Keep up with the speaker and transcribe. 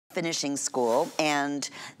finishing school, and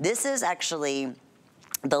this is actually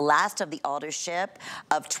the last of the authorship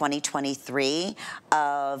of 2023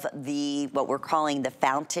 of what we're calling the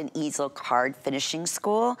Fountain Easel Card Finishing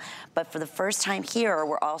School. But for the first time here,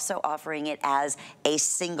 we're also offering it as a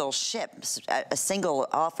single a single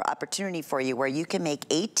opportunity for you, where you can make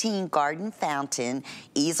 18 Garden Fountain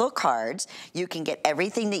Easel Cards. You can get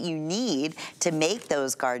everything that you need to make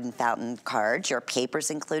those Garden Fountain cards. Your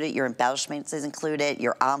paper's included, your embellishments is included,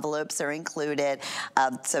 your envelopes are included.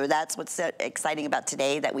 So that's what's so exciting about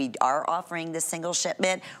today, that we are offering this single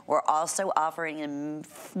shipment. We're also offering a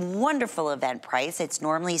wonderful event price. It's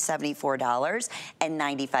normally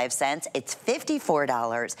 $74.95. It's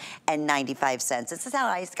 $54.95. This is how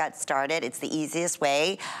I got started. It's the easiest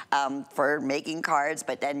way for making cards,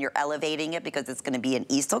 but then you're elevating it because it's going to be an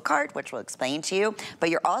easel card, which we'll explain to you. But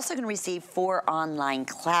you're also going to receive 4 online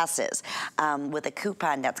classes with a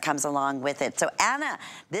coupon that comes along with it. So Anna,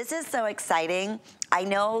 this is so exciting. I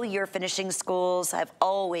know your finishing schools have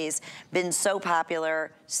always been so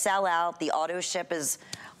popular, sell out. The auto ship is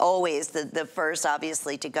always the first,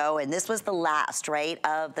 obviously, to go. And this was the last, right,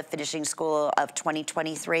 of the finishing school of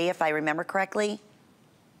 2023, if I remember correctly?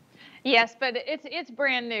 Yes, but it's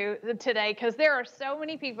brand new today, because there are so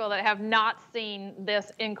many people that have not seen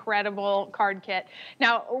this incredible card kit.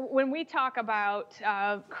 Now, when we talk about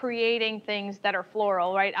creating things that are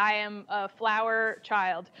floral, right? I am a flower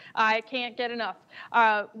child. I can't get enough.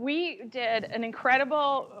 We did an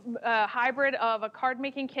incredible hybrid of a card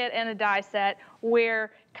making kit and a die set,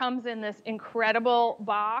 where comes in this incredible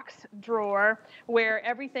box drawer where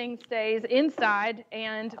everything stays inside.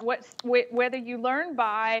 And whether you learn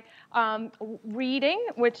by reading,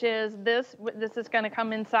 which is this is going to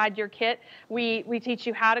come inside your kit. We teach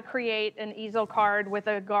you how to create an easel card with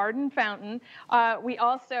a garden fountain. We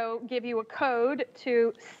also give you a code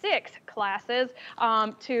to 6 classes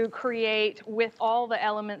to create with all the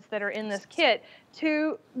elements that are in this kit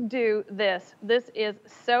to do this. This is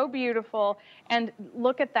so beautiful, and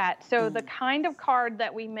look at that. So the kind of card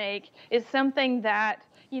that we make is something that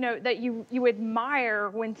that you admire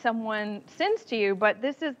when someone sends to you, but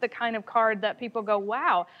this is the kind of card that people go,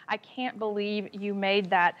 wow, I can't believe you made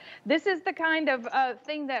that. This is the kind of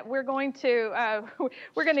thing that we're going to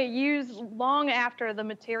use long after the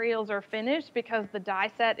materials are finished, because the die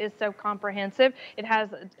set is so comprehensive. It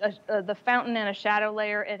has the fountain and a shadow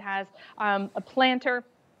layer. It has a planter,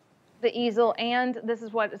 the easel, and this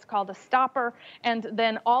is what is called a stopper. And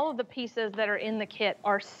then all of the pieces that are in the kit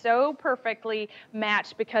are so perfectly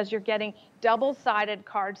matched, because you're getting double-sided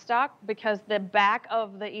cardstock, because the back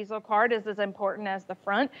of the easel card is as important as the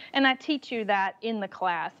front. And I teach you that in the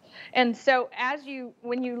class. And so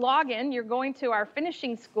when you log in, you're going to our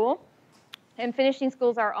finishing school. And finishing school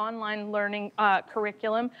is our online learning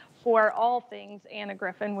curriculum for all things Anna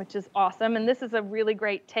Griffin, which is awesome. And this is a really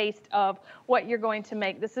great taste of what you're going to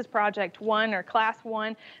make. This is project 1 or class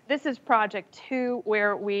 1. This is project 2,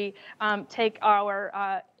 where we take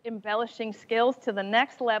our embellishing skills to the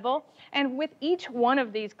next level. And with each one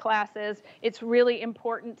of these classes, it's really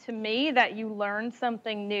important to me that you learn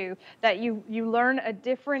something new, that you learn a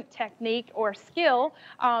different technique or skill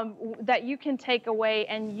that you can take away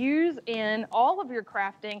and use in all of your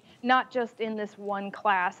crafting, not just in this one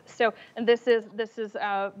class. So, and this is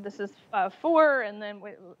 4, and then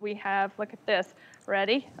we have, look at this,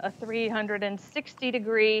 ready, a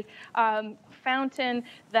 360-degree fountain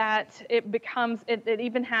that it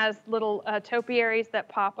even has little topiaries that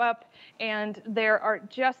pop up. And there are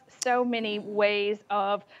just so many ways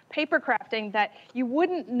of paper crafting that you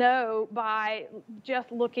wouldn't know by just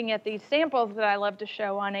looking at these samples that I love to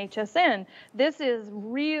show on HSN. This is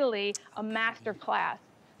really a master class.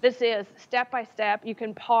 This is step-by-step. You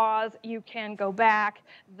can pause, you can go back.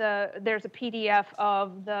 There's a PDF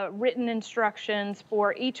of the written instructions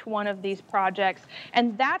for each one of these projects,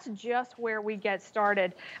 and that's just where we get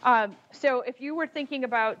started. So if you were thinking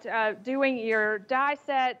about doing your die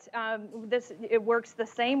set, it works the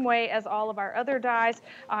same way as all of our other dies.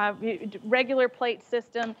 Regular plate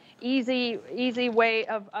system, easy way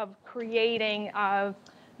of creating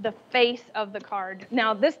the face of the card.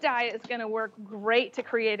 Now, this die is going to work great to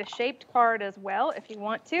create a shaped card as well, if you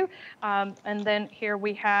want to. And then here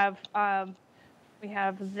we have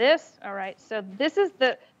this. All right, so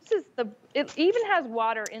it even has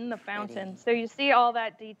water in the fountain. So you see all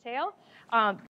that detail.